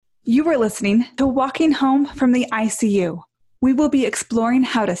You are listening to Walking Home from the ICU. We will be exploring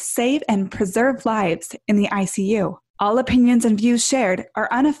how to save and preserve lives in the ICU. All opinions and views shared are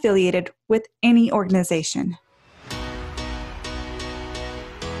unaffiliated with any organization.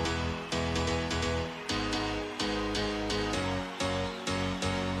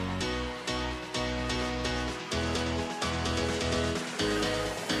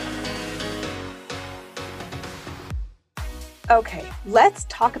 Okay, let's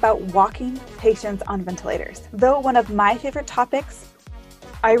talk about walking patients on ventilators. Though one of my favorite topics,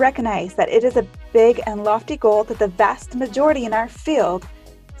 I recognize that it is a big and lofty goal that the vast majority in our field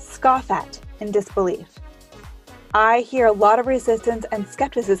scoff at in disbelief. I hear a lot of resistance and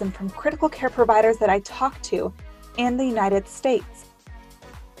skepticism from critical care providers that I talk to in the United States.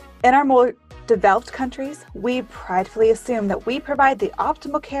 In our more developed countries, we pridefully assume that we provide the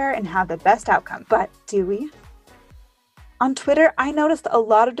optimal care and have the best outcome. But do we? On Twitter, I noticed a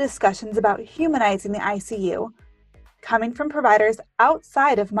lot of discussions about humanizing the ICU coming from providers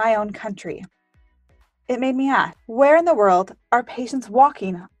outside of my own country. It made me ask, where in the world are patients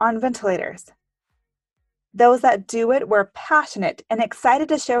walking on ventilators? Those that do it were passionate and excited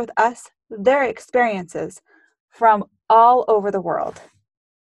to share with us their experiences from all over the world.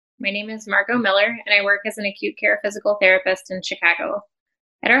 My name is Margot Miller, and I work as an acute care physical therapist in Chicago.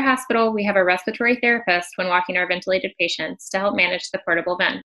 At our hospital, we have a respiratory therapist when walking our ventilated patients to help manage the portable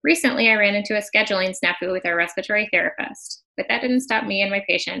vent. Recently, I ran into a scheduling snafu with our respiratory therapist, but that didn't stop me and my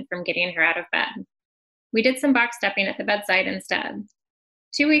patient from getting her out of bed. We did some box stepping at the bedside instead.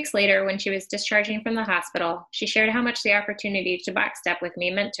 2 weeks later, when she was discharging from the hospital, she shared how much the opportunity to box step with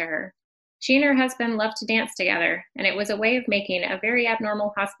me meant to her. She and her husband loved to dance together, and it was a way of making a very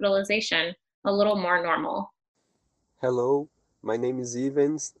abnormal hospitalization a little more normal. Hello, my name is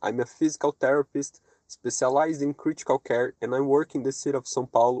Ivens. I'm a physical therapist specialized in critical care, and I work in the city of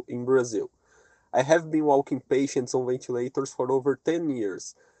São Paulo in Brazil. I have been walking patients on ventilators for over 10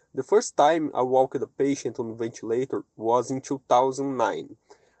 years. The first time I walked a patient on a ventilator was in 2009.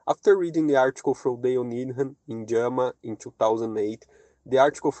 After reading the article from Dale Needham in JAMA in 2008, the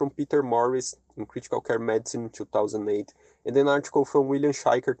article from Peter Morris in Critical Care Medicine in 2008, and an article from William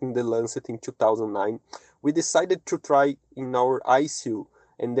Scheichert in The Lancet in 2009, we decided to try in our ICU,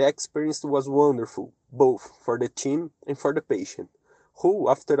 and the experience was wonderful, both for the team and for the patient, who,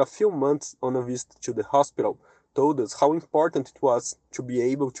 after a few months on a visit to the hospital, told us how important it was to be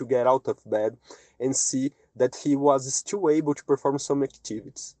able to get out of bed and see that he was still able to perform some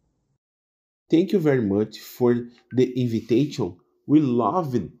activities. Thank you very much for the invitation. We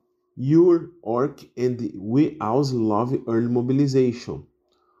loved your work and we also love early mobilization.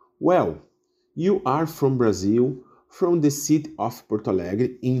 Well, you are from Brazil, from the city of Porto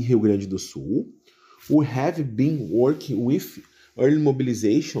Alegre in Rio Grande do Sul. We have been working with early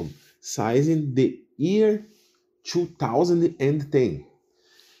mobilization since the year 2010.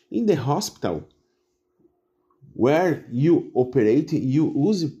 In the hospital where you operate, you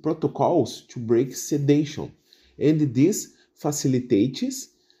use protocols to break sedation, and this facilitates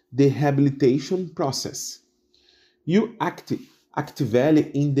the rehabilitation process. You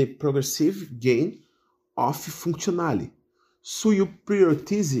actively in the progressive gain of functionality, so you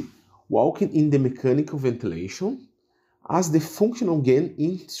prioritize walking in the mechanical ventilation as the functional gain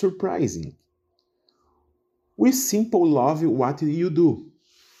is surprising. We simply love what you do.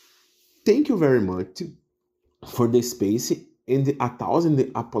 Thank you very much for the space and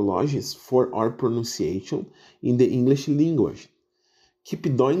 1,000 apologies for our pronunciation in the English language.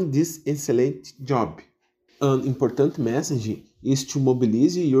 Keep doing this excellent job. An important message is to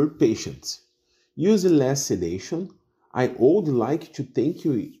mobilize your patients. Use less sedation. I would like to thank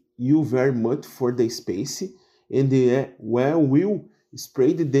you very much for the space and will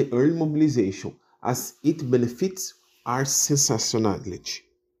spread the early mobilization as it benefits our sensationality.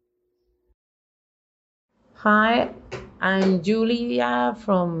 Hi, I'm Julia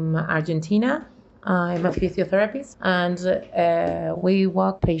from Argentina. I'm a physiotherapist, and we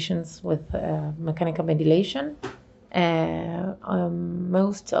walk patients with mechanical ventilation.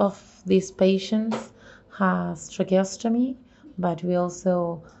 Most of these patients has tracheostomy, but we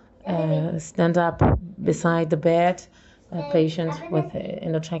also stand up beside the bed patients with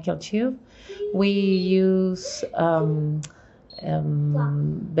endotracheal tube. We use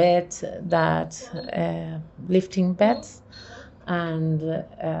beds that lifting beds, and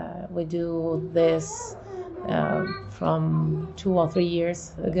we do this from 2 or 3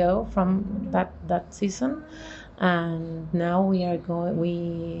 years ago from that season, and now we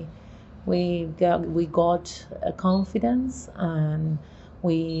got a confidence, and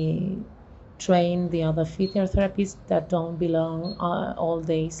we train the other physiotherapists that don't belong all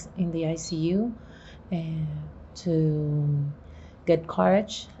days in the ICU to get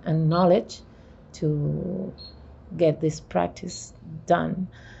courage and knowledge to get this practice done.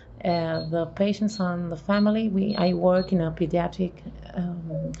 The patients and the family, I work in a pediatric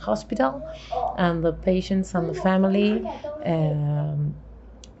hospital, and the patients and the family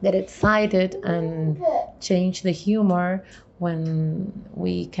get excited and change the humor when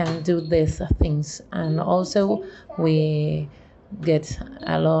we can do these things. And also we get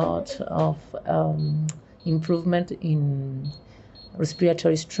a lot of improvement in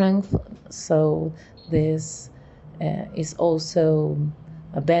respiratory strength, so this is also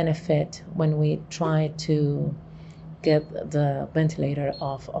a benefit when we try to get the ventilator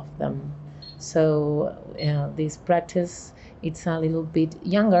off of them. So this practice, it's a little bit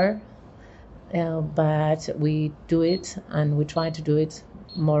younger, but we do it and we try to do it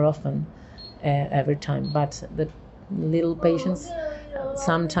more often every time. But the little patients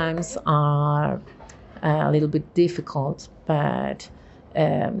sometimes are a little bit difficult, but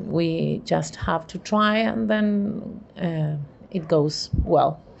we just have to try, and then it goes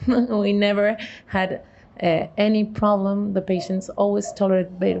well. We never had any problem. The patients always tolerate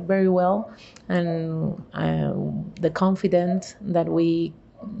very well, and the confidence that we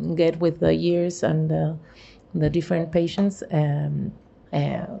get with the years and the different patients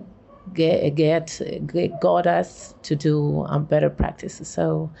got us to do a better practice.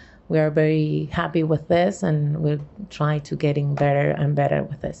 So we are very happy with this, and we'll try to getting better and better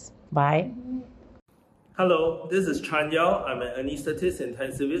with this. Bye. Hello, this is Chan Yao. I'm an anesthetist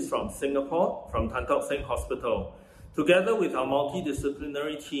intensivist from Singapore, from Tan Tock Seng Hospital. Together with our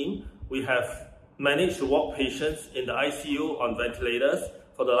multidisciplinary team, we have managed to walk patients in the ICU on ventilators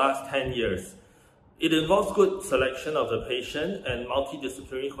for the last 10 years. It involves good selection of the patient and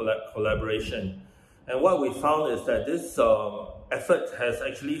multidisciplinary collaboration. And what we found is that this effort has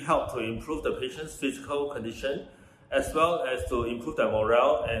actually helped to improve the patient's physical condition, as well as to improve their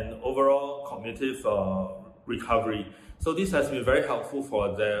morale and overall cognitive recovery. So this has been very helpful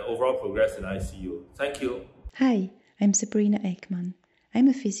for their overall progress in ICU. Thank you. Hi, I'm Sabrina Ekman. I'm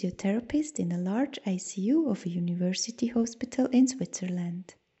a physiotherapist in a large ICU of a university hospital in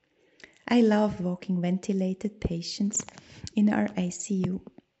Switzerland. I love walking ventilated patients in our ICU.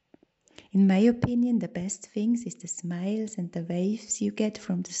 In my opinion, the best things is the smiles and the waves you get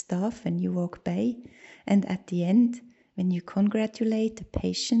from the staff when you walk by, and at the end, when you congratulate the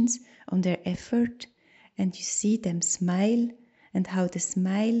patients on their effort and you see them smile and how the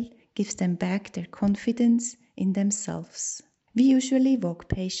smile gives them back their confidence in themselves. We usually walk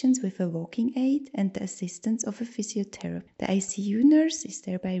patients with a walking aid and the assistance of a physiotherapist. The ICU nurse is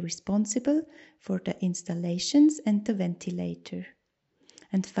thereby responsible for the installations and the ventilator.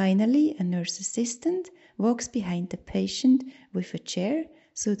 And finally, a nurse assistant walks behind the patient with a chair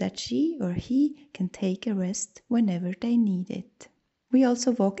so that she or he can take a rest whenever they need it. We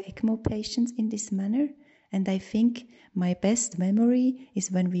also walk ECMO patients in this manner, and I think my best memory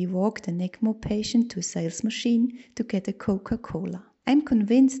is when we walked an ECMO patient to a sales machine to get a Coca-Cola. I'm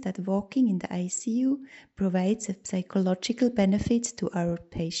convinced that walking in the ICU provides a psychological benefit to our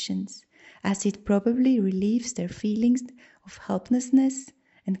patients, as it probably relieves their feelings of helplessness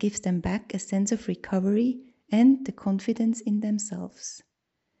and gives them back a sense of recovery and the confidence in themselves.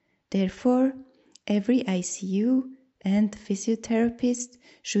 Therefore, every ICU and physiotherapist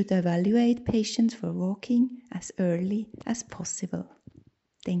should evaluate patients for walking as early as possible.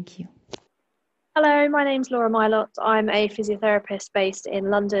 Thank you. Hello, my name's Laura Mylott. I'm a physiotherapist based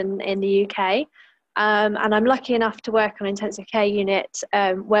in London in the UK. And I'm lucky enough to work on an intensive care unit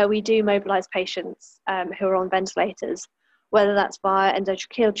where we do mobilise patients who are on ventilators, whether that's via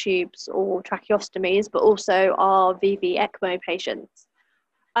endotracheal tubes or tracheostomies, but also our VV ECMO patients.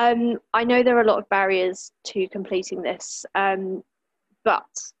 I know there are a lot of barriers to completing this,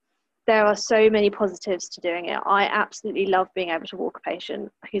 but there are so many positives to doing it. I absolutely love being able to walk a patient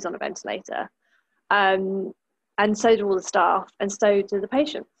who's on a ventilator. And so do all the staff, and so do the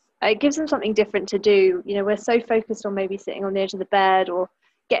patients. It gives them something different to do. You know, we're so focused on maybe sitting on the edge of the bed or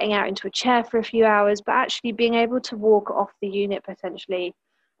getting out into a chair for a few hours, but actually being able to walk off the unit potentially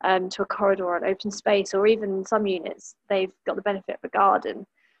to a corridor or an open space, or even in some units, they've got the benefit of a garden.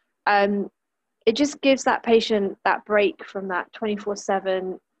 It just gives that patient that break from that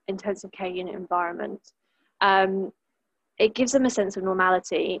 24/7 intensive care unit environment. It gives them a sense of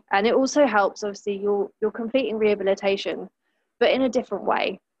normality, and it also helps, obviously, you're completing rehabilitation, but in a different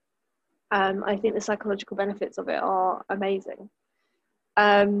way. I think the psychological benefits of it are amazing.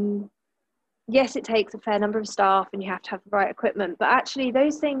 yes, it takes a fair number of staff and you have to have the right equipment, but actually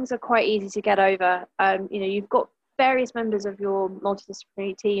those things are quite easy to get over. You've got various members of your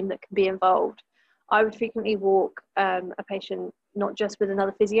multidisciplinary team that can be involved. I would frequently walk a patient, not just with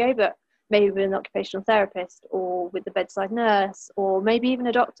another physio, but maybe with an occupational therapist or with the bedside nurse or maybe even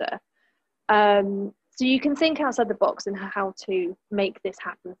a doctor. So you can think outside the box and how to make this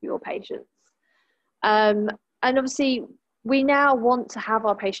happen for your patients. And obviously, we now want to have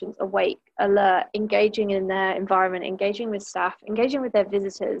our patients awake, alert, engaging in their environment, engaging with staff, engaging with their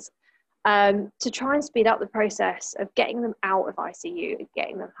visitors, to try and speed up the process of getting them out of ICU and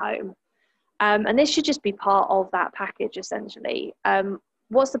getting them home. And this should just be part of that package, essentially.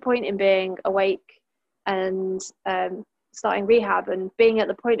 What's the point in being awake and starting rehab and being at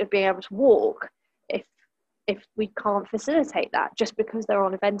the point of being able to walk if we can't facilitate that just because they're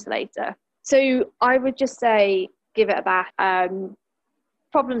on a ventilator? So I would just say, give it a bash,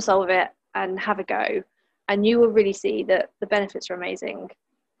 problem solve it and have a go. And you will really see that the benefits are amazing,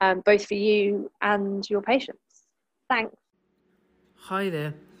 both for you and your patients. Thanks. Hi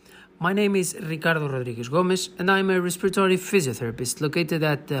there. My name is Ricardo Rodriguez Gomez, and I'm a respiratory physiotherapist located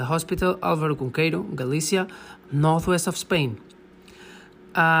at the Hospital Álvaro Cunqueiro, Galicia, northwest of Spain.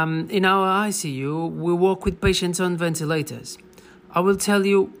 In our ICU, we work with patients on ventilators. I will tell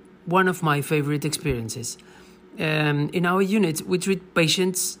you one of my favorite experiences. In our unit, we treat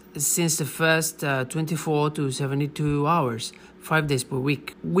patients since the first 24 to 72 hours, 5 days per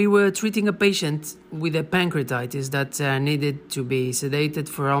week. We were treating a patient with a pancreatitis that needed to be sedated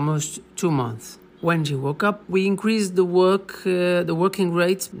for almost 2 months. When she woke up, we increased the working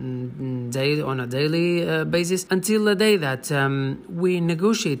rate on a daily basis until the day that we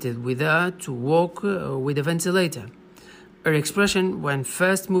negotiated with her to walk with a ventilator. Her expression when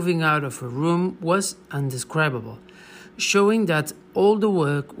first moving out of her room was undescribable, showing that all the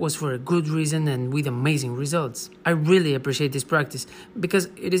work was for a good reason and with amazing results. I really appreciate this practice because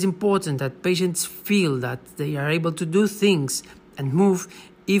it is important that patients feel that they are able to do things and move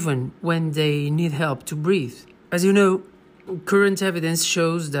even when they need help to breathe. As you know, current evidence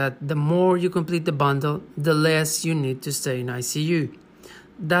shows that the more you complete the bundle, the less you need to stay in ICU.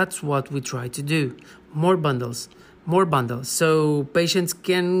 That's what we try to do. More bundles, so patients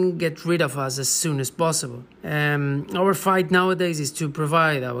can get rid of us as soon as possible. Our fight nowadays is to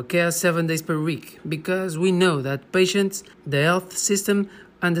provide our care 7 days per week because we know that patients, the health system,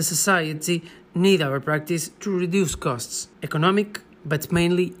 and the society need our practice to reduce costs, economic, but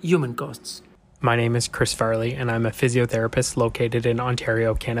mainly human costs. My name is Chris Farley, and I'm a physiotherapist located in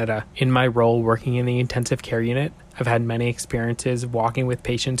Ontario, Canada. In my role working in the intensive care unit, I've had many experiences walking with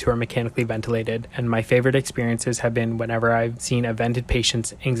patients who are mechanically ventilated, and my favorite experiences have been whenever I've seen a vented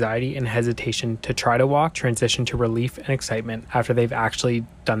patient's anxiety and hesitation to try to walk transition to relief and excitement after they've actually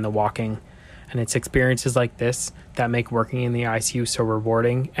done the walking. And it's experiences like this that make working in the ICU so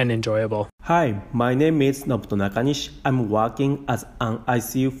rewarding and enjoyable. Hi, my name is Nobuto Nakanishi. I'm working as an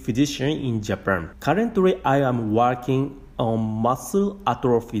ICU physician in Japan. Currently, I am working on muscle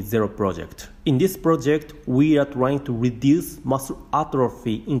atrophy zero project. In this project, we are trying to reduce muscle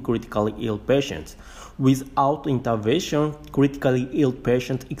atrophy in critically ill patients. Without intervention, critically ill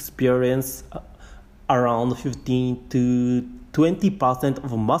patients experience around 15 to 20%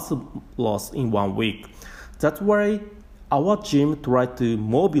 of muscle loss in 1 week. That's why our team tries to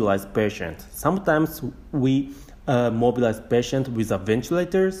mobilize patients. Sometimes we mobilize patients with a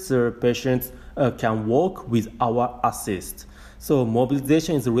ventilator so patients can walk with our assist. So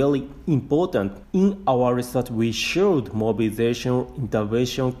mobilization is really important. In our research, we showed mobilization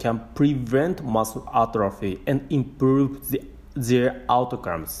intervention can prevent muscle atrophy and improve their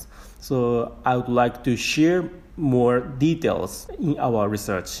outcomes. So I would like to share more details in our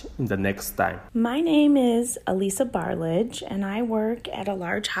research in the next time. My name is Elisa Barledge, and I work at a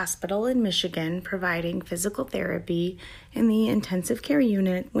large hospital in Michigan providing physical therapy in the intensive care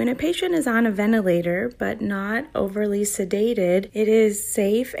unit. When a patient is on a ventilator but not overly sedated, it is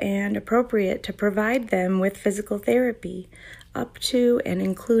safe and appropriate to provide them with physical therapy, up to and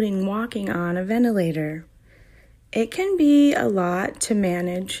including walking on a ventilator. It can be a lot to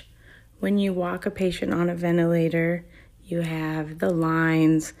manage. When you walk a patient on a ventilator, you have the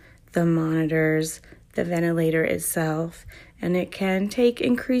lines, the monitors, the ventilator itself, and it can take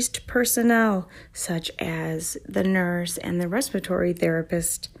increased personnel such as the nurse and the respiratory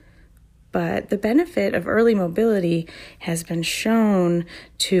therapist. But the benefit of early mobility has been shown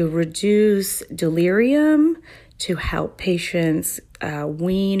to reduce delirium, to help patients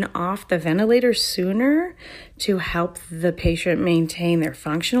wean off the ventilator sooner, to help the patient maintain their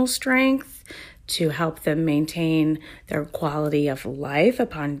functional strength, to help them maintain their quality of life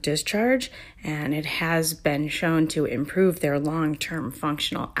upon discharge, and it has been shown to improve their long-term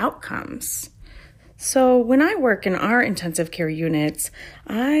functional outcomes. So when I work in our intensive care units,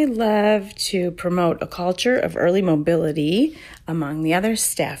 I love to promote a culture of early mobility among the other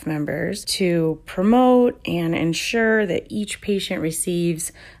staff members to promote and ensure that each patient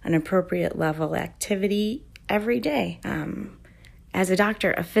receives an appropriate level of activity every day. As a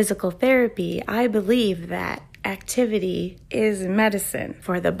doctor of physical therapy, I believe that activity is medicine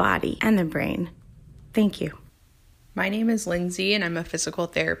for the body and the brain. Thank you. My name is Lindsay, and I'm a physical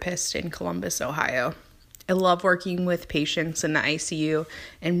therapist in Columbus, Ohio. I love working with patients in the ICU,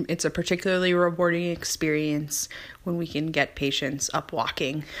 and it's a particularly rewarding experience when we can get patients up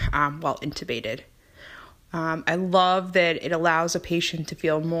walking while intubated. I love that it allows a patient to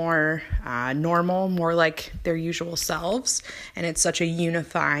feel more normal, more like their usual selves, and it's such a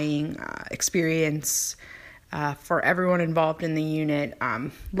unifying experience for everyone involved in the unit.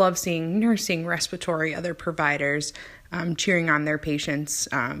 Love seeing nursing, respiratory, other providers cheering on their patients,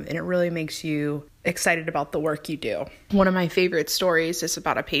 and it really makes you excited about the work you do. One of my favorite stories is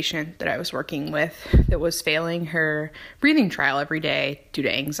about a patient that I was working with that was failing her breathing trial every day due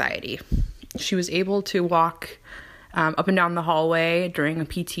to anxiety. She was able to walk up and down the hallway during a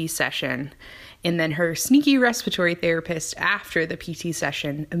PT session, and then her sneaky respiratory therapist after the PT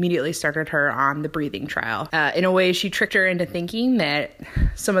session immediately started her on the breathing trial. In a way, she tricked her into thinking that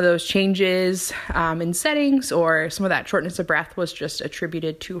some of those changes in settings or some of that shortness of breath was just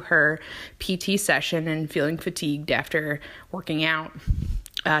attributed to her PT session and feeling fatigued after working out.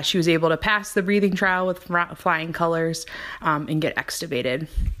 She was able to pass the breathing trial with flying colors and get extubated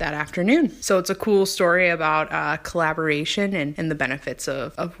that afternoon. So it's a cool story about collaboration and the benefits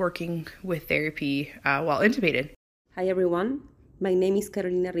of working with therapy while intubated. Hi everyone, my name is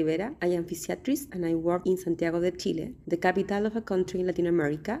Carolina Rivera. I am physiatrist and I work in Santiago de Chile, the capital of a country in Latin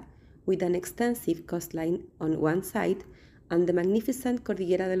America, with an extensive coastline on one side and the magnificent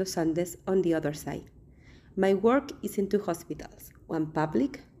Cordillera de los Andes on the other side. My work is in 2 hospitals, one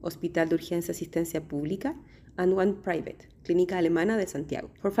public, Hospital de Urgencia Asistencia Pública, and one private, Clínica Alemana de Santiago.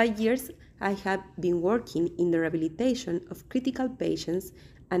 For 5 years, I have been working in the rehabilitation of critical patients,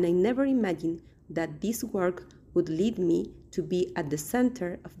 and I never imagined that this work would lead me to be at the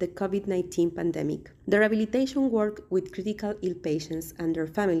center of the COVID-19 pandemic. The rehabilitation work with critical ill patients and their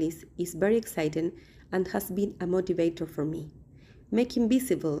families is very exciting and has been a motivator for me. Making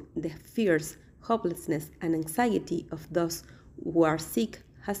visible the fears, hopelessness, and anxiety of those who are sick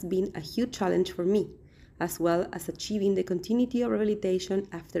has been a huge challenge for me, as well as achieving the continuity of rehabilitation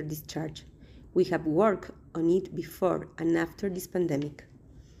after discharge. We have worked on it before and after this pandemic.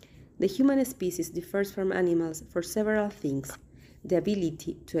 The human species differs from animals for several things. The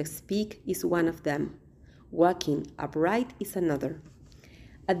ability to speak is one of them. Walking upright is another.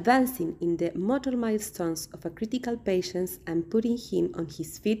 Advancing in the motor milestones of a critical patient and putting him on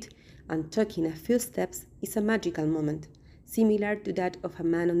his feet and taking a few steps is a magical moment, similar to that of a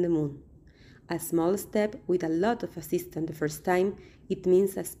man on the moon. A small step with a lot of assistance the first time, it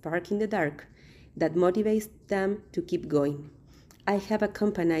means a spark in the dark that motivates them to keep going. I have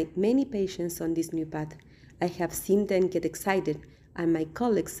accompanied many patients on this new path. I have seen them get excited, and my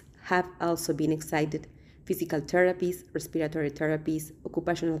colleagues have also been excited. Physical therapists, respiratory therapists,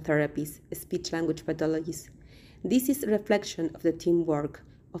 occupational therapists, speech-language pathologists. This is a reflection of the teamwork,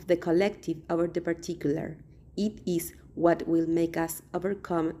 of the collective over the particular. It is what will make us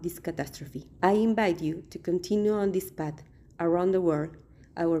overcome this catastrophe. I invite you to continue on this path around the world.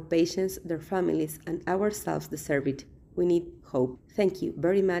 Our patients, their families, and ourselves deserve it. We need hope. Thank you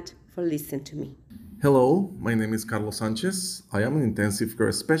very much for listening to me. Hello, my name is Carlos Sanchez. I am an intensive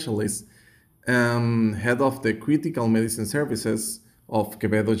care specialist and head of the critical medicine services of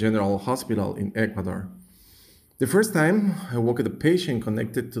Quevedo General Hospital in Ecuador. The first time I worked with a patient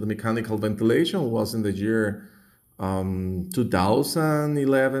connected to the mechanical ventilation was in the year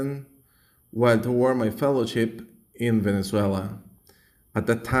 2011, while toward my fellowship in Venezuela. At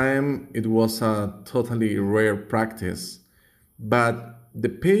that time, it was a totally rare practice, but the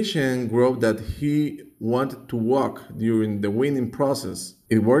patient wrote that he wanted to walk during the weaning process.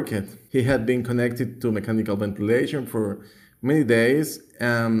 It worked. He had been connected to mechanical ventilation for many days,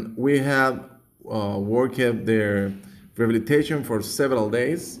 and we had worked their rehabilitation for several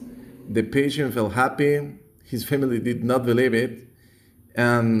days. The patient felt happy. His family did not believe it,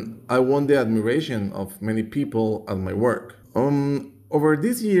 and I won the admiration of many people at my work. Over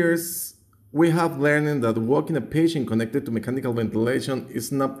these years, we have learned that walking a patient connected to mechanical ventilation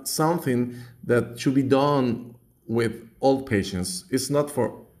is not something that should be done with all patients. It's not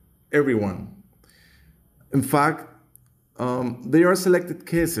for everyone. In fact, they are selected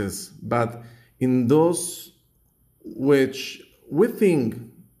cases, but in those which we think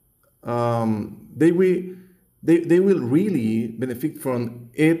they will really benefit from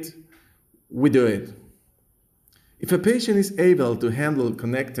it, we do it. If a patient is able to handle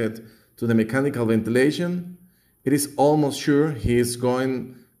connected to the mechanical ventilation, it is almost sure he is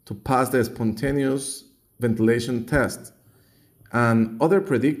going to pass the spontaneous ventilation test and other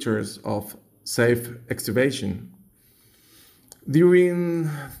predictors of safe extubation. During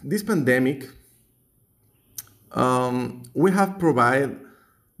this pandemic, we have provided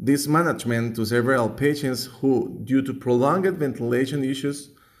this management to several patients who, due to prolonged ventilation issues,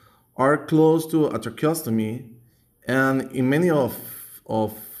 are close to a tracheostomy, and in many of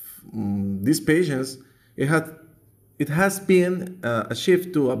these patients, it has been a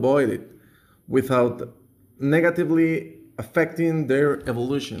shift to avoid it without negatively affecting their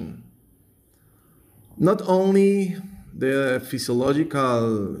evolution. Not only the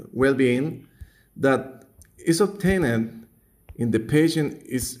physiological well-being that is obtained in the patient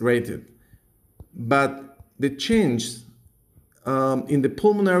is rated, but the change in the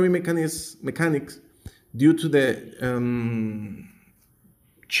pulmonary mechanics due to the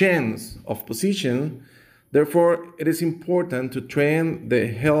change of position. Therefore, it is important to train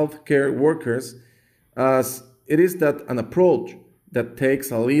the healthcare workers, as it is that an approach that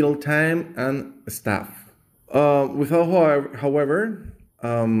takes a little time and staff. However,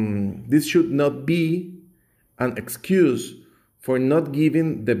 this should not be an excuse for not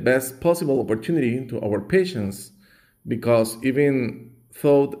giving the best possible opportunity to our patients, because even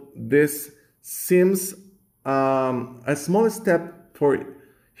though this seems a small step for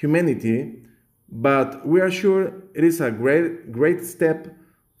humanity, but we are sure it is a great step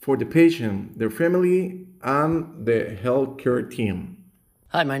for the patient, their family, and the healthcare team.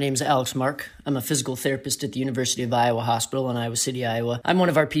 Hi, my name is Alex Mark. I'm a physical therapist at the University of Iowa Hospital in Iowa City, Iowa. I'm one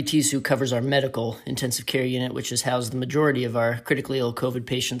of our PTs who covers our medical intensive care unit, which has housed the majority of our critically ill COVID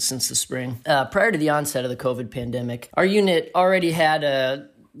patients since the spring. Prior to the onset of the COVID pandemic, our unit already had a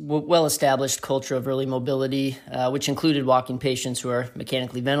well-established culture of early mobility, which included walking patients who are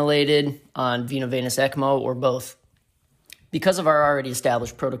mechanically ventilated, on venovenous ECMO, or both. Because of our already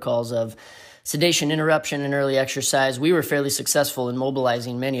established protocols of sedation interruption and early exercise, we were fairly successful in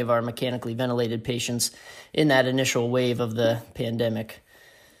mobilizing many of our mechanically ventilated patients in that initial wave of the pandemic.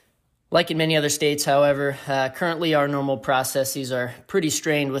 Like in many other states, however, currently our normal processes are pretty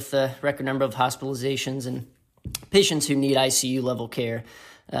strained with the record number of hospitalizations and patients who need ICU level care,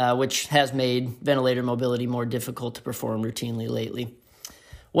 which has made ventilator mobility more difficult to perform routinely lately.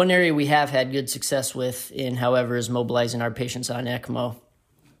 One area we have had good success with, however, is mobilizing our patients on ECMO.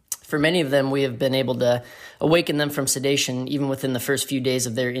 For many of them, we have been able to awaken them from sedation even within the first few days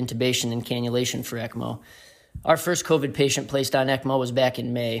of their intubation and cannulation for ECMO. Our first COVID patient placed on ECMO was back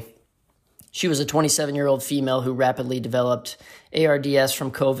in May. She was a 27-year-old female who rapidly developed ARDS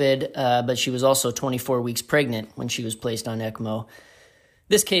from COVID, but she was also 24 weeks pregnant when she was placed on ECMO.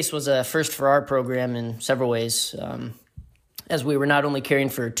 This case was a first for our program in several ways, as we were not only caring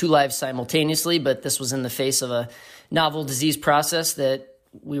for two lives simultaneously, but this was in the face of a novel disease process that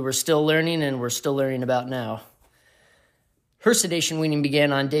we were still learning and we're still learning about now. Her sedation weaning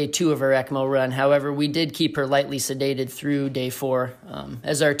began on day 2 of her ECMO run. However, we did keep her lightly sedated through day 4,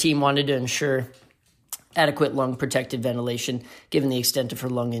 as our team wanted to ensure adequate lung protective ventilation given the extent of her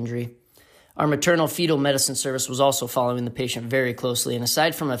lung injury. Our maternal fetal medicine service was also following the patient very closely, and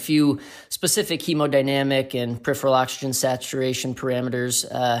aside from a few specific hemodynamic and peripheral oxygen saturation parameters,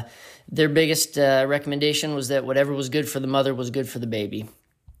 their biggest recommendation was that whatever was good for the mother was good for the baby.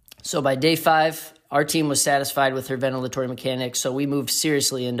 So by day 5, our team was satisfied with her ventilatory mechanics, so we moved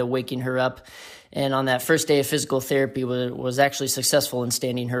seriously into waking her up, and on that first day of physical therapy was actually successful in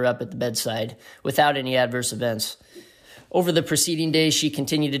standing her up at the bedside without any adverse events. Over the preceding days, she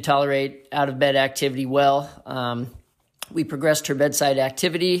continued to tolerate out-of-bed activity well. We progressed her bedside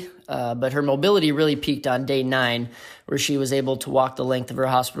activity, but her mobility really peaked on day 9, where she was able to walk the length of her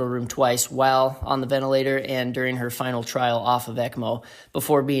hospital room twice while on the ventilator and during her final trial off of ECMO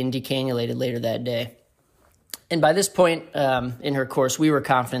before being decannulated later that day. And by this point in her course, we were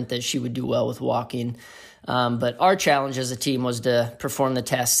confident that she would do well with walking. But our challenge as a team was to perform the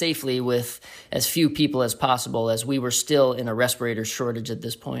task safely with as few people as possible, as we were still in a respirator shortage at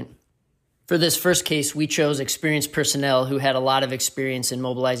this point. For this first case, we chose experienced personnel who had a lot of experience in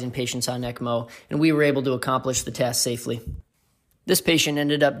mobilizing patients on ECMO, and we were able to accomplish the task safely. This patient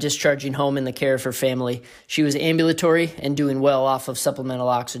ended up discharging home in the care of her family. She was ambulatory and doing well off of supplemental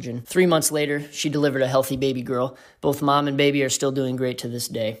oxygen. 3 months later, she delivered a healthy baby girl. Both mom and baby are still doing great to this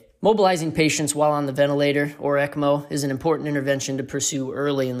day. Mobilizing patients while on the ventilator or ECMO is an important intervention to pursue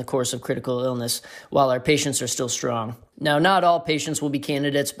early in the course of critical illness while our patients are still strong. Now, not all patients will be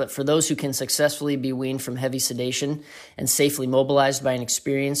candidates, but for those who can successfully be weaned from heavy sedation and safely mobilized by an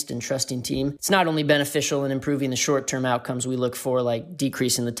experienced and trusting team, it's not only beneficial in improving the short-term outcomes we look for, like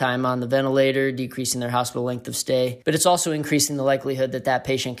decreasing the time on the ventilator, decreasing their hospital length of stay, but it's also increasing the likelihood that that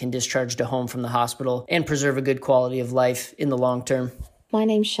patient can discharge to home from the hospital and preserve a good quality of life in the long term. My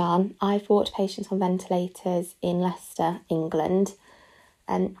name's Sian. I've walked patients on ventilators in Leicester, England.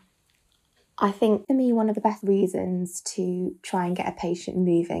 I think for me, one of the best reasons to try and get a patient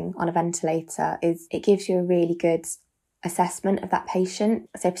moving on a ventilator is it gives you a really good assessment of that patient.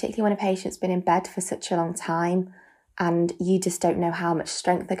 So particularly when a patient's been in bed for such a long time and you just don't know how much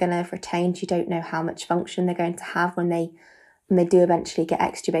strength they're going to have retained, you don't know how much function they're going to have when they do eventually get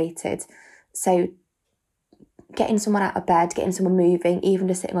extubated. So getting someone out of bed, getting someone moving, even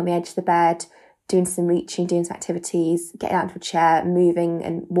just sitting on the edge of the bed, doing some reaching, doing some activities, getting out of a chair, moving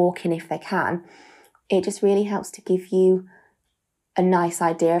and walking if they can, it just really helps to give you a nice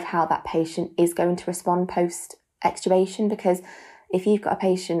idea of how that patient is going to respond post-extubation. Because if you've got a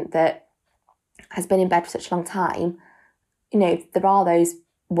patient that has been in bed for such a long time, there are those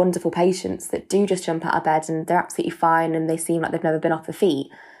wonderful patients that do just jump out of bed and they're absolutely fine and they seem like they've never been off their feet.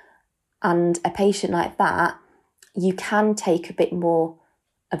 And a patient like that, you can take a bit more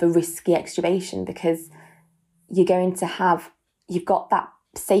of a risky extubation because you've got that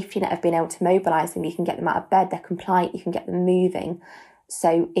safety net of being able to mobilise them. You can get them out of bed, they're compliant, you can get them moving.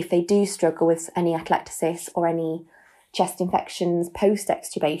 So if they do struggle with any atelectasis or any chest infections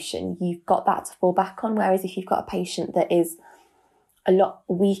post-extubation, you've got that to fall back on. Whereas if you've got a patient that is a lot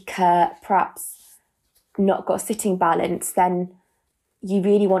weaker, perhaps not got sitting balance, then you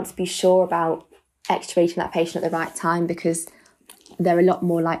really want to be sure about extubating that patient at the right time because they're a lot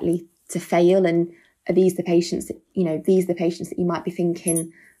more likely to fail. And are these the patients that, you might be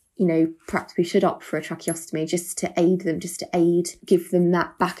thinking, perhaps we should opt for a tracheostomy just to give them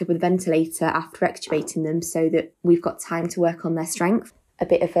that backup with a ventilator after extubating them so that we've got time to work on their strength. A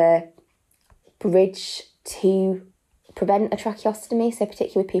bit of a bridge to prevent a tracheostomy. So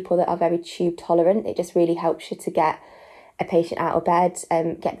particularly with people that are very tube tolerant, it just really helps you to get a patient out of bed,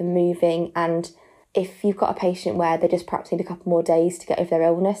 get them moving. And if you've got a patient where they just perhaps need a couple more days to get over their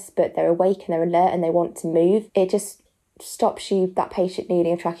illness, but they're awake and they're alert and they want to move, it just stops that patient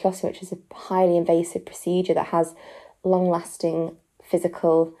needing a tracheostomy, which is a highly invasive procedure that has long-lasting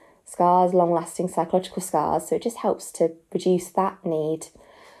physical scars, long-lasting psychological scars. So it just helps to reduce that need.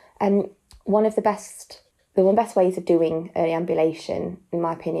 And one of the best ways of doing early ambulation, in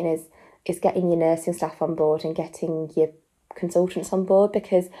my opinion, is getting your nursing staff on board and getting your consultants on board,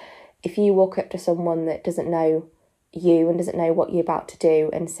 because if you walk up to someone that doesn't know you and doesn't know what you're about to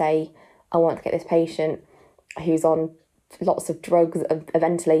do and say, I want to get this patient who's on lots of drugs, a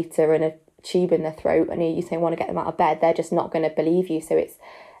ventilator and a tube in their throat, and you say, I want to get them out of bed, they're just not going to believe you. So it's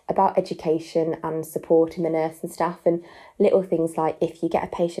about education and supporting the nurse and staff, and little things like if you get a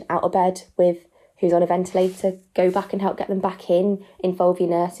patient out of bed who's on a ventilator, go back and help get them back in, involve your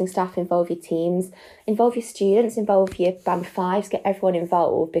nursing staff, involve your teams, involve your students, involve your band fives, get everyone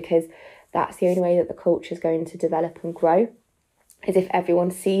involved, because that's the only way that the culture is going to develop and grow, is if everyone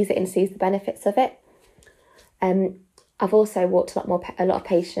sees it and sees the benefits of it. I've also walked a lot of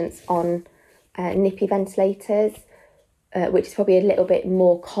patients on NIPI ventilators, which is probably a little bit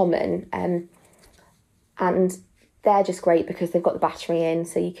more common, and they're just great because they've got the battery in,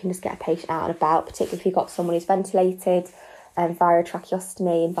 so you can just get a patient out and about, particularly if you've got someone who's ventilated via a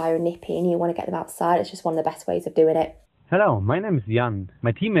tracheostomy and via a NIPI and you want to get them outside. It's just one of the best ways of doing it. Hello, my name is Jan.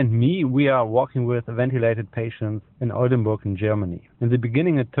 My team and me, we are working with ventilated patients in Oldenburg in Germany. In the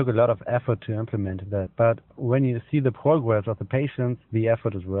beginning, it took a lot of effort to implement that, but when you see the progress of the patients, the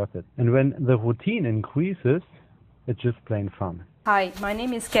effort is worth it. And when the routine increases, it's just plain fun. Hi, my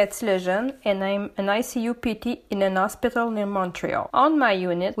name is Cathy Lejeune and I'm an ICU PT in an hospital near Montreal. On my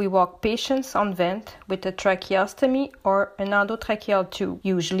unit, we walk patients on vent with a tracheostomy or an endotracheal tube.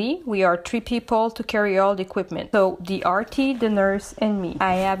 Usually, we are 3 people to carry all the equipment. So, the RT, the nurse, and me.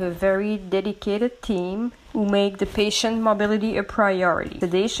 I have a very dedicated team who make the patient mobility a priority.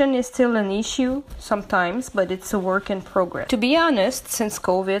 Sedation is still an issue sometimes, but it's a work in progress. To be honest, since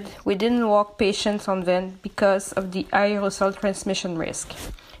COVID, we didn't walk patients on vent because of the aerosol transmission risk.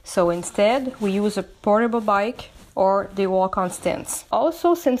 So instead, we use a portable bike or they walk on stents.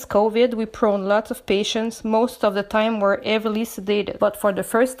 Also, since COVID, we prone lots of patients. Most of the time were heavily sedated. But for the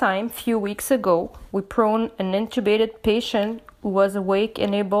first time, few weeks ago, we prone an intubated patient who was awake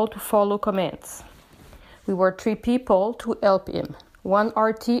and able to follow commands. We were 3 people to help him. 1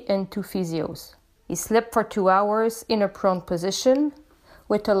 RT and 2 physios. He slept for 2 hours in a prone position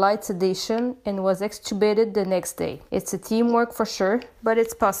with a light sedation and was extubated the next day. It's a teamwork for sure, but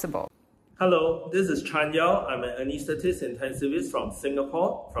it's possible. Hello, this is Chan Yao. I'm an anesthetist intensivist from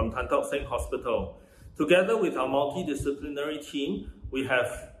Singapore, from Tan Tock Seng Hospital. Together with our multidisciplinary team, we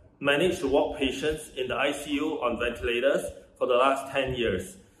have managed to walk patients in the ICU on ventilators for the last 10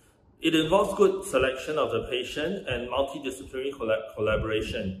 years. It involves good selection of the patient and multidisciplinary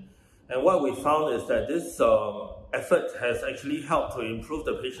collaboration. And what we found is that this effort has actually helped to improve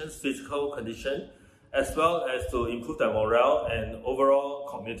the patient's physical condition, as well as to improve their morale and overall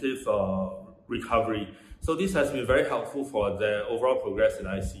cognitive recovery. So this has been very helpful for their overall progress in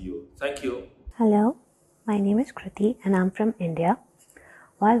ICU. Thank you. Hello, my name is Kriti and I'm from India.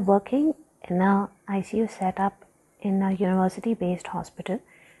 While working in a ICU setup in a university-based hospital,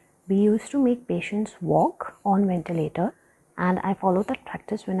 we used to make patients walk on ventilator, and I followed that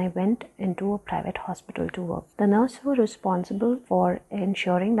practice when I went into a private hospital to work. The nurse were responsible for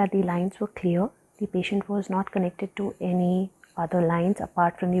ensuring that the lines were clear. The patient was not connected to any other lines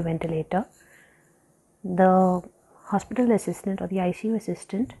apart from the ventilator. The hospital assistant or the ICU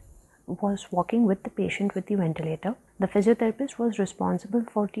assistant was walking with the patient with the ventilator. The physiotherapist was responsible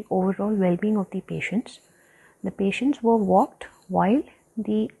for the overall well-being of the patients. The patients were walked while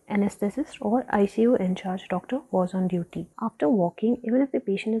the anesthetist or ICU in charge doctor was on duty. After walking, even if the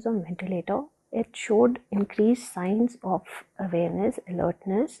patient is on ventilator, it showed increased signs of awareness,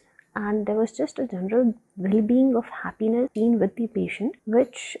 alertness, and there was just a general well-being of happiness seen with the patient,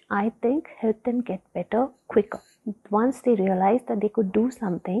 which I think helped them get better quicker. Once they realized that they could do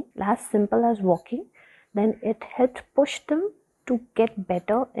something as simple as walking, then it helped push them to get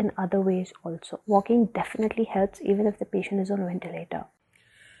better in other ways also. Walking definitely helps even if the patient is on ventilator.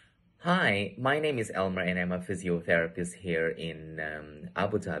 Hi, my name is Elmer and I'm a physiotherapist here in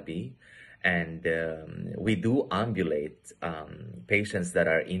Abu Dhabi. And we do ambulate patients that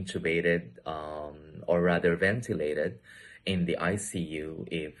are intubated or rather ventilated in the ICU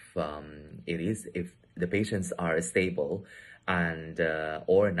if the patients are stable and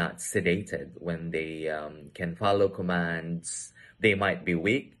or not sedated. When they can follow commands, they might be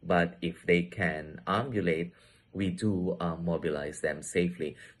weak, but if they can ambulate, we do mobilize them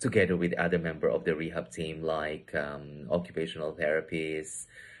safely together with other members of the rehab team like occupational therapists,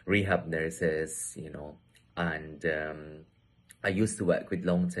 rehab nurses, and I used to work with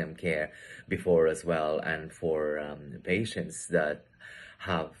long-term care before as well, and for patients that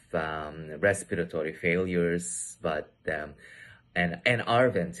have respiratory failures but and are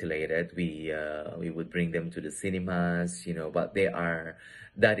ventilated, we would bring them to the cinemas, but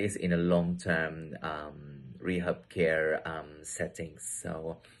that is in a long-term rehab care settings.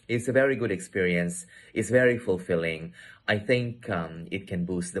 So it's a very good experience. It's very fulfilling. I think it can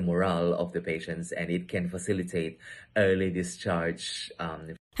boost the morale of the patients and it can facilitate early discharge.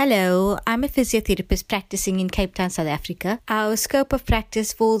 Hello, I'm a physiotherapist practicing in Cape Town, South Africa. Our scope of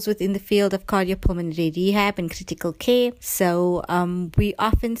practice falls within the field of cardiopulmonary rehab and critical care. So we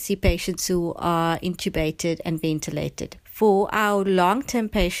often see patients who are intubated and ventilated. For our long-term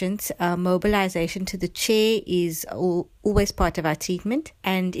patients, mobilization to the chair is always part of our treatment.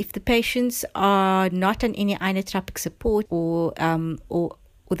 And if the patients are not on any inotropic support or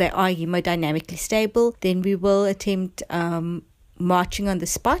they are hemodynamically stable, then we will attempt marching on the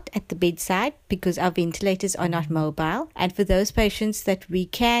spot at the bedside because our ventilators are not mobile. And for those patients that we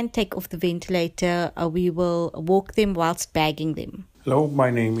can take off the ventilator, we will walk them whilst bagging them. Hello, my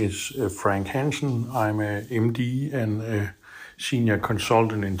name is Frank Hansen. I'm a MD and a senior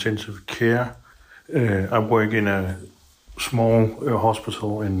consultant in intensive care. I work in a small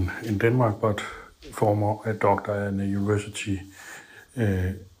hospital in Denmark, but former a doctor in a university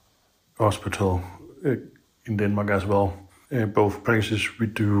hospital in Denmark as well. Both places we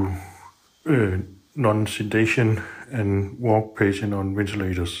do non-sedation and walk patient on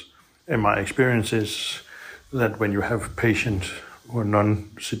ventilators. And my experience is that when you have patients who are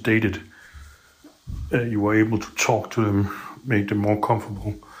non-sedated, you are able to talk to them, make them more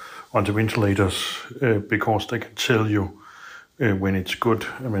comfortable on the ventilators because they can tell you when it's good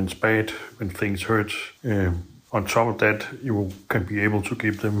and when it's bad, when things hurt. On top of that, you can be able to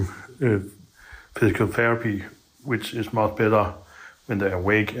give them physical therapy, which is much better when they're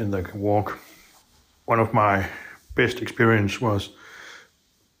awake and they can walk. One of my best experience was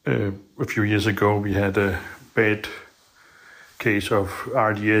a few years ago. We had a bad case of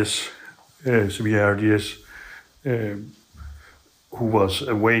RDS, severe RDS, who was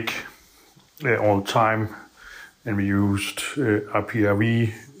awake all the time, and we used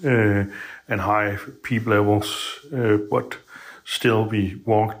RPRV and high PEEP levels, but still we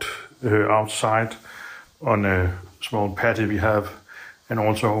walked outside on a small patio we have, and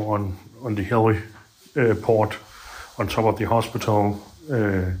also on the hilly port on top of the hospital.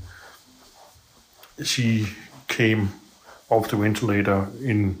 She came off the ventilator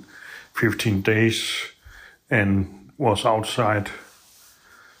in 15 days and was outside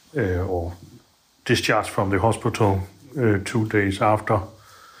or discharged from the hospital 2 days after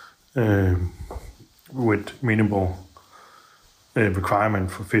with minimal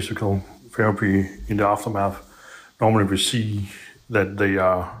requirement for physical therapy in the aftermath. Normally we see that they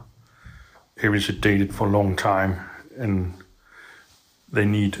are heavily sedated for a long time and they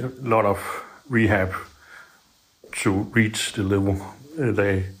need a lot of rehab to reach the level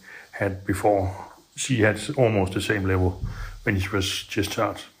they had before. She had almost the same level when she was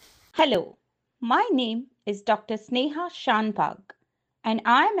discharged. Hello, my name is Dr. Sneha Shanbhag, and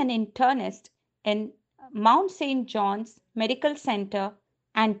I am an internist in Mount St. John's Medical Center,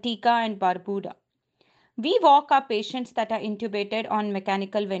 Antigua and Barbuda. We walk our patients that are intubated on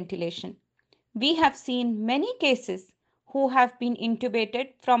mechanical ventilation. We have seen many cases who have been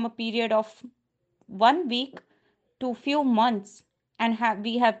intubated from a period of 1 week to few months, and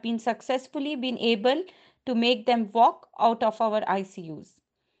we have been successfully been able to make them walk out of our ICUs.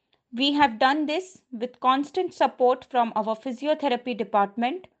 We have done this with constant support from our physiotherapy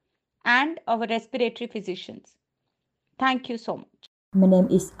department and our respiratory physicians. Thank you so much. My name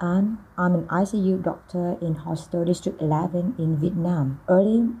is An. I'm an ICU doctor in Hospital District 11 in Vietnam.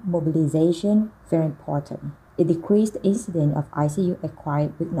 Early mobilization, very important. It decreased the incidence of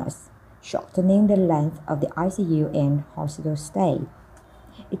ICU-acquired weakness, shortening the length of the ICU and hospital stay.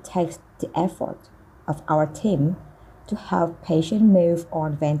 It takes the effort of our team to help patients move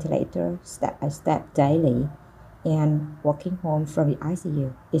on ventilator step by step daily, and walking home from the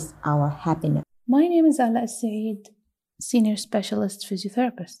ICU is our happiness. My name is Ala Saeed, Senior Specialist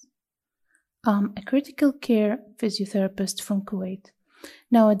Physiotherapist. I'm a critical care physiotherapist from Kuwait.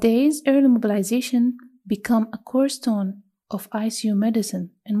 Nowadays, early mobilization become a cornerstone of ICU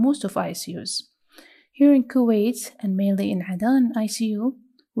medicine in most of ICUs. Here in Kuwait, and mainly in Adan ICU,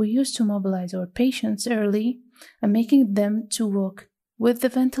 we used to mobilize our patients early and making them to walk with the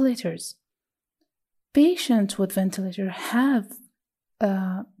ventilators. Patients with ventilator have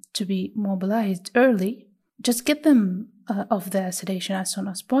to be mobilized early. Just get them off the sedation as soon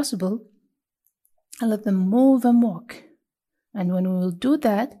as possible and let them move and walk. And when we will do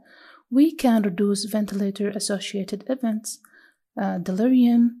that, we can reduce ventilator-associated events,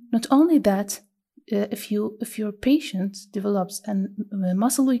 delirium. Not only that, if your patient develops a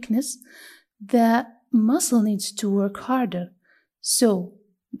muscle weakness, the muscle needs to work harder, so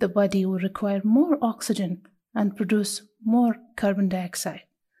the body will require more oxygen and produce more carbon dioxide.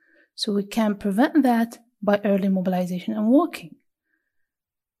 So we can prevent that by early mobilization and walking.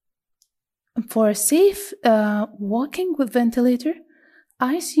 For a safe walking with ventilator,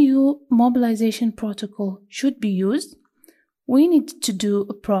 ICU mobilization protocol should be used. We need to do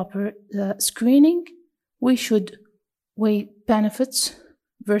a proper screening. We should weigh benefits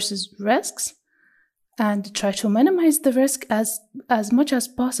versus risks and try to minimize the risk as much as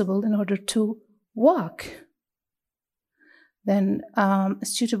possible in order to walk. Then a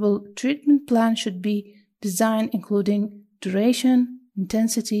suitable treatment plan should be designed, including duration,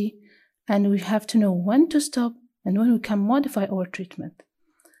 intensity, and we have to know when to stop and when we can modify our treatment.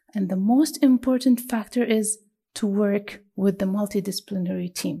 And the most important factor is to work with the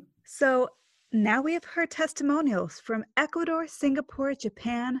multidisciplinary team. So now we have heard testimonials from Ecuador, Singapore,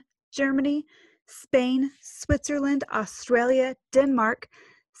 Japan, Germany, Spain, Switzerland, Australia, Denmark,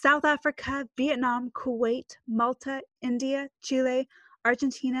 South Africa, Vietnam, Kuwait, Malta, India, Chile,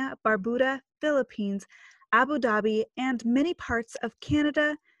 Argentina, Barbuda, Philippines, Abu Dhabi, and many parts of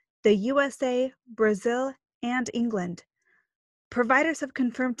Canada, the USA, Brazil, and England. Providers have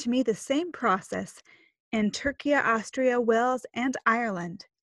confirmed to me the same process in Turkey, Austria, Wales, and Ireland.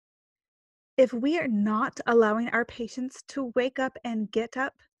 If we are not allowing our patients to wake up and get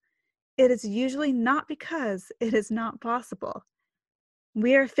up, it is usually not because it is not possible.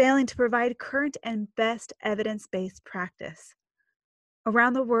 We are failing to provide current and best evidence-based practice.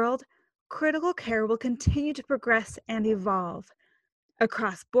 Around the world, critical care will continue to progress and evolve.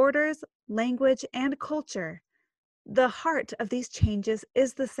 Across borders, language, and culture, the heart of these changes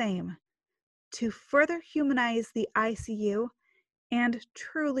is the same: to further humanize the ICU and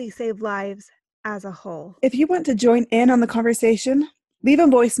truly save lives as a whole. If you want to join in on the conversation, leave a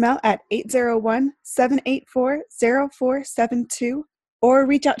voicemail at 801-784-0472 or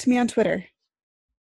reach out to me on Twitter.